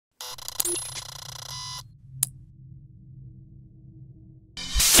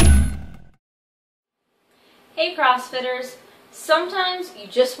Hey CrossFitters, sometimes you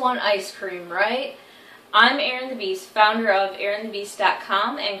just want ice cream, right? I'm ErinTheBeast, founder of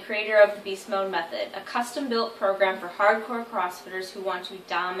ErinTheBeast.com and creator of the Beast Mode Method, a custom-built program for hardcore CrossFitters who want to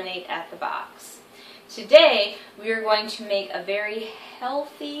dominate at the box. Today, we are going to make a very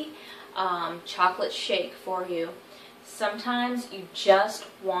healthy chocolate shake for you. Sometimes you just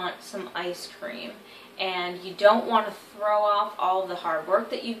want some ice cream and you don't want to throw off all of the hard work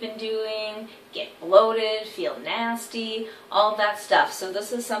that you've been doing, get bloated, feel nasty, all of that stuff. So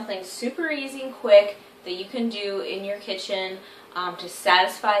this is something super easy and quick that you can do in your kitchen to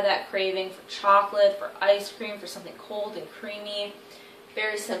satisfy that craving for chocolate, for ice cream, for something cold and creamy.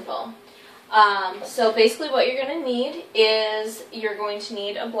 Very simple. So basically what you're going to need is you're going to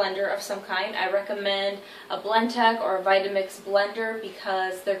need a blender of some kind. I recommend a Blendtec or a Vitamix blender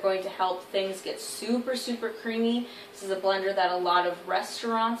because they're going to help things get super, super creamy. This is a blender that a lot of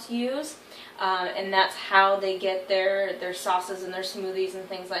restaurants use, and that's how they get their sauces and their smoothies and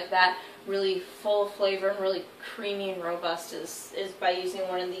things like that really full of flavor and really creamy and robust is by using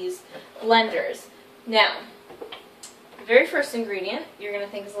one of these blenders. Now, the very first ingredient you're going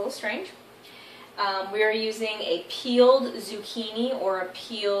to think is a little strange. We are using a peeled zucchini or a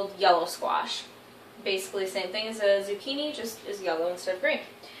peeled yellow squash. Basically the same thing as a zucchini, just is yellow instead of green.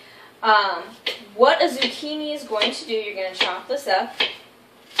 What a zucchini is going to do, you're going to chop this up,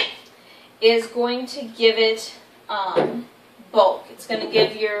 is going to give it bulk. It's going to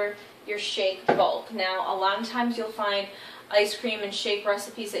give your shake bulk. Now, a lot of times you'll find ice cream and shake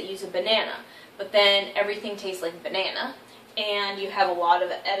recipes that use a banana, but then everything tastes like banana, and you have a lot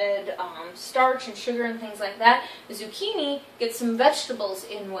of added starch and sugar and things like that. The zucchini gets some vegetables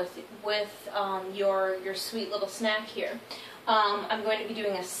in with your sweet little snack here. I'm going to be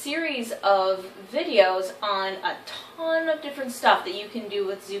doing a series of videos on a ton of different stuff that you can do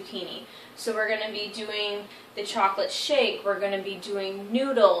with zucchini. So we're going to be doing the chocolate shake, we're going to be doing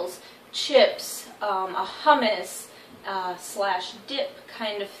noodles, chips, a hummus slash dip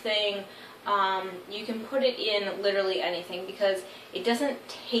kind of thing. You can put it in literally anything because it doesn't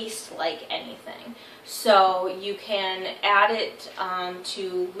taste like anything. So you can add it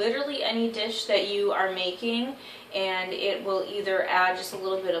to literally any dish that you are making, and it will either add just a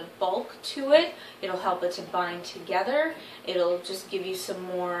little bit of bulk to it, it'll help it to bind together, it'll just give you some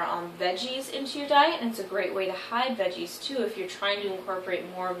more veggies into your diet, and it's a great way to hide veggies too if you're trying to incorporate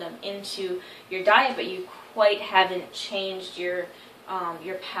more of them into your diet but you quite haven't changed your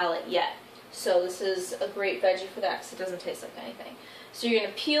palate yet. So this is a great veggie for that because it doesn't taste like anything. So you're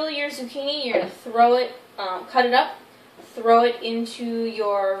going to peel your zucchini, you're going to throw it, cut it up, throw it into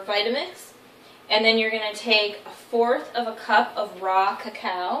your Vitamix, and then you're going to take 1/4 of a cup of raw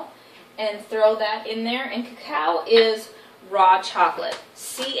cacao and throw that in there. And cacao is raw chocolate,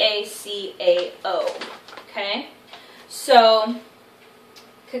 C-A-C-A-O, okay? So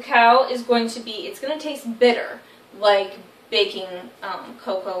cacao is going to be, it's going to taste bitter, like baking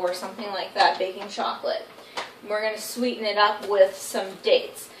cocoa or something like that, baking chocolate. We're going to sweeten it up with some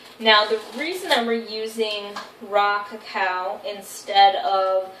dates. Now, the reason that we're using raw cacao instead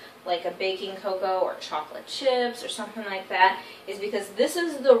of like a baking cocoa or chocolate chips or something like that is because this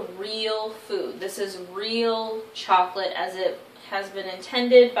is the real food. This is real chocolate as it has been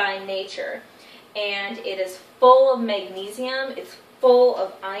intended by nature. And it is full of magnesium, it's full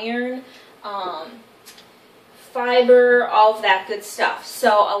of iron, fiber, all of that good stuff. So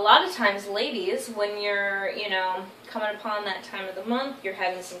a lot of times, ladies, when you're, coming upon that time of the month, you're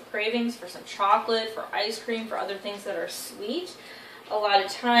having some cravings for some chocolate, for ice cream, for other things that are sweet. A lot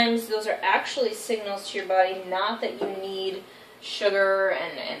of times, those are actually signals to your body, not that you need sugar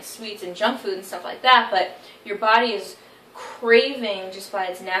and sweets and junk food and stuff like that, but your body is craving, just by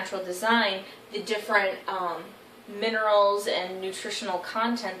its natural design, the different minerals and nutritional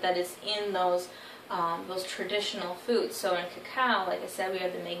content that is in those traditional foods. So in cacao, like I said, we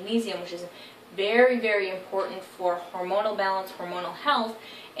have the magnesium, which is very, very important for hormonal balance, hormonal health,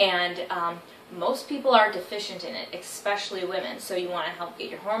 and most people are deficient in it, especially women. So you want to help get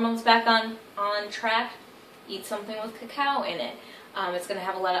your hormones back on track, eat something with cacao in it. It's going to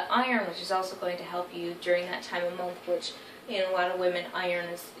have a lot of iron, which is also going to help you during that time of month, which in a lot of women, iron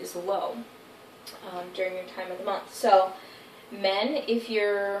is low during your time of the month. So men, if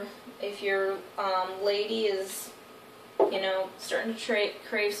your lady is, starting to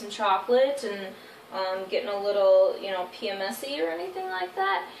crave some chocolate and getting a little, PMS-y or anything like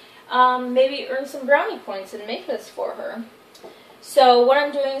that, maybe earn some brownie points and make this for her. So what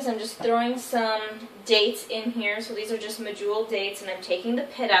I'm doing is I'm just throwing some dates in here. So these are just medjool dates, and I'm taking the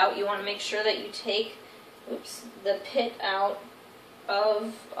pit out. You want to make sure that you take, the pit out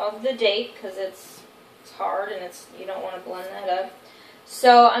of the date because it's It's hard and you don't want to blend that up.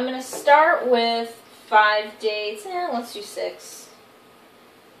 So I'm going to start with 5 dates. Let's do 6.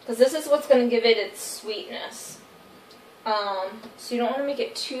 Because this is what's going to give it its sweetness. So you don't want to make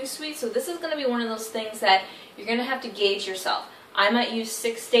it too sweet. So this is going to be one of those things that you're going to have to gauge yourself. I might use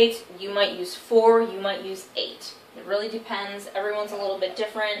 6 dates. You might use 4. You might use 8. It really depends. Everyone's a little bit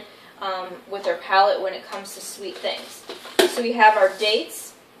different with their palate when it comes to sweet things. So we have our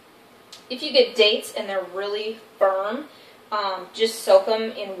dates. If you get dates and they're really firm, just soak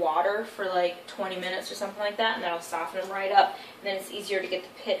them in water for like 20 minutes or something like that, and that'll soften them right up. And then it's easier to get the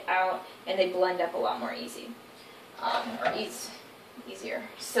pit out, and they blend up a lot more easier.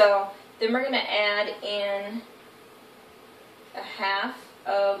 So then we're going to add in a half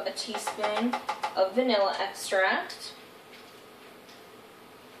of a teaspoon of vanilla extract,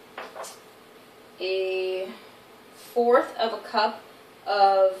 a 1/4 of a cup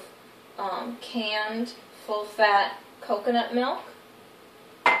of canned full-fat coconut milk,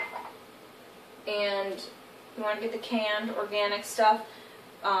 and you want to get the canned organic stuff.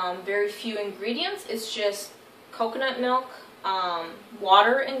 Very few ingredients. It's just coconut milk,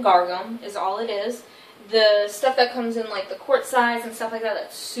 water, and gargum is all it is. The stuff that comes in like the quart size and stuff like that,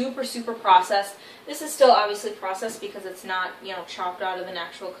 that's super, super processed. This is still obviously processed because it's not, you know, chopped out of an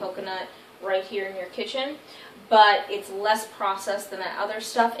actual coconut right here in your kitchen. But it's less processed than that other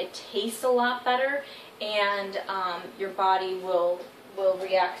stuff. It tastes a lot better, and your body will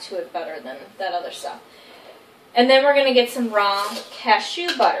react to it better than that other stuff. And then we're going to get some raw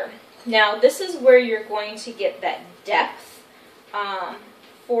cashew butter. Now this is where you're going to get that depth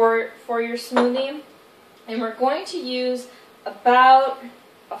for your smoothie. And we're going to use about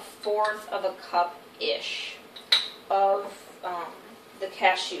a 1/4 of a cup-ish of the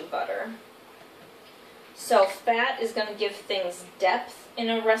cashew butter. So fat is going to give things depth in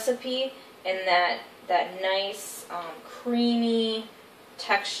a recipe, and that nice creamy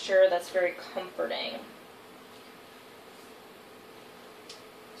texture that's very comforting.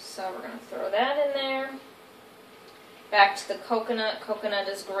 So we're going to throw that in there. Back to the coconut. Coconut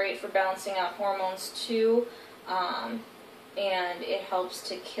is great for balancing out hormones too, and it helps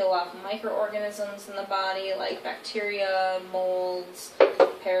to kill off microorganisms in the body like bacteria, molds,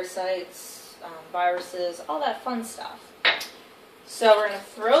 parasites, viruses, all that fun stuff. So we're going to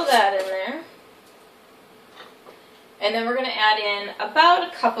throw that in there, and then we're going to add in about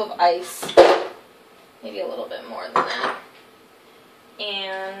a cup of ice, maybe a little bit more than that,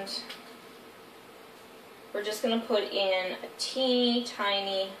 and we're just going to put in a teeny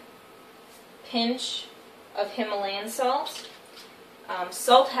tiny pinch of Himalayan salt.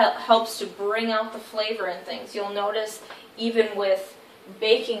 Salt helps to bring out the flavor in things. You'll notice even with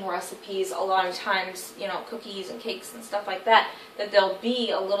baking recipes, a lot of times, you know, cookies and cakes and stuff like that, that there'll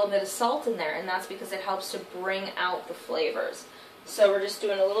be a little bit of salt in there, and that's because it helps to bring out the flavors. So we're just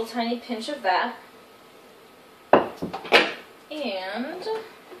doing a little tiny pinch of that. And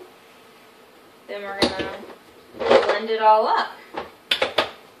then we're going to blend it all up.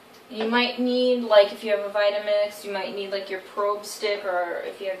 You might need, like if you have a Vitamix, you might need like your probe stick, or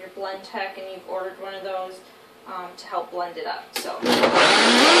if you have your Blend Tech and you've ordered one of those to help blend it up. So.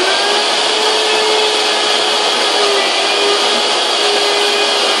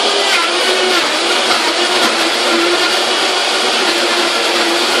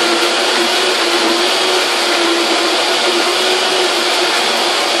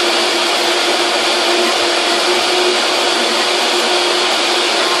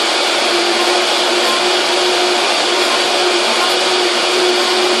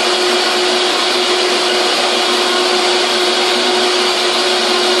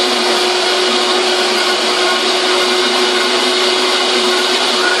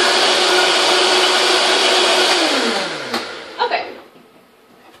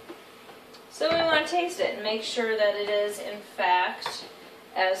 Taste it and make sure that it is in fact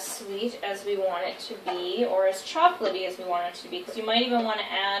as sweet as we want it to be, or as chocolatey as we want it to be, because you might even want to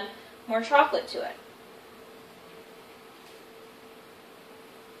add more chocolate to it.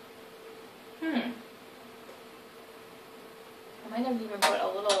 I might have even put a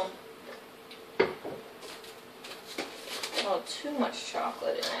little too much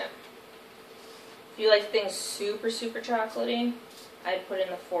chocolate in it. If you like things super, super chocolatey, I'd put in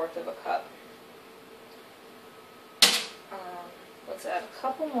the 1/4 of a cup. Let's add a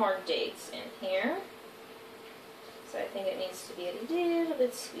couple more dates in here. So I think it needs to be a little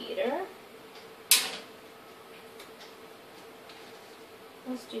bit sweeter.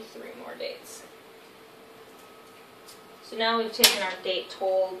 Let's do 3 more dates. So now we've taken our date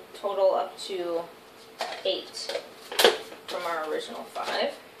total up to 8 from our original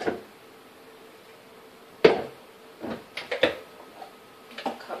 5.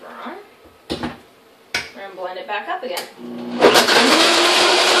 back up again.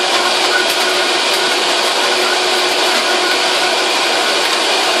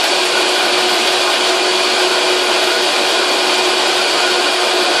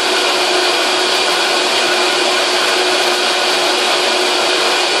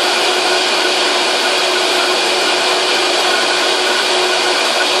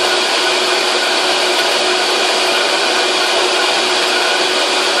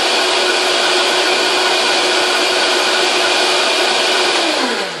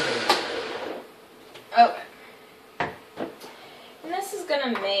 Okay. And this is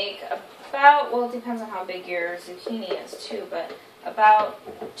going to make about, well, it depends on how big your zucchini is too, but about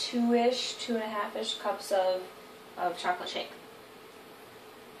 2-ish, 2.5-ish cups of chocolate shake.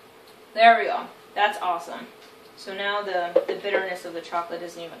 There we go. That's awesome. So now the bitterness of the chocolate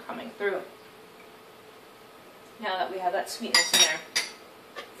isn't even coming through. Now that we have that sweetness in there.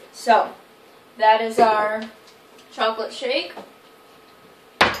 So, that is our chocolate shake.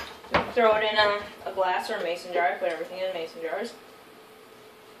 Throw it in a glass or a mason jar. I put everything in mason jars.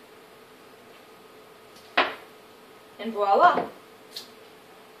 And voila.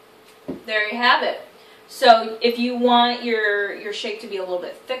 There you have it. So if you want your shake to be a little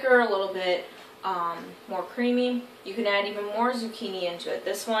bit thicker, a little bit more creamy, you can add even more zucchini into it.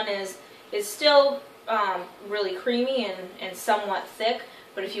 This one is still really creamy and somewhat thick,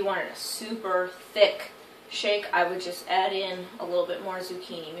 but if you wanted a super thick shake, I would just add in a little bit more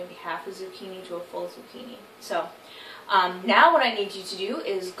zucchini, maybe half a zucchini to a full zucchini. So now what I need you to do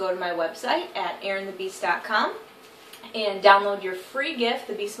is go to my website at ErinTheBeast.com and download your free gift,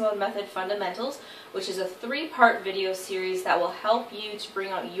 the Beast Mode Method Fundamentals, which is a 3-part video series that will help you to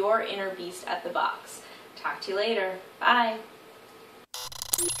bring out your inner beast at the box. Talk to you later. Bye.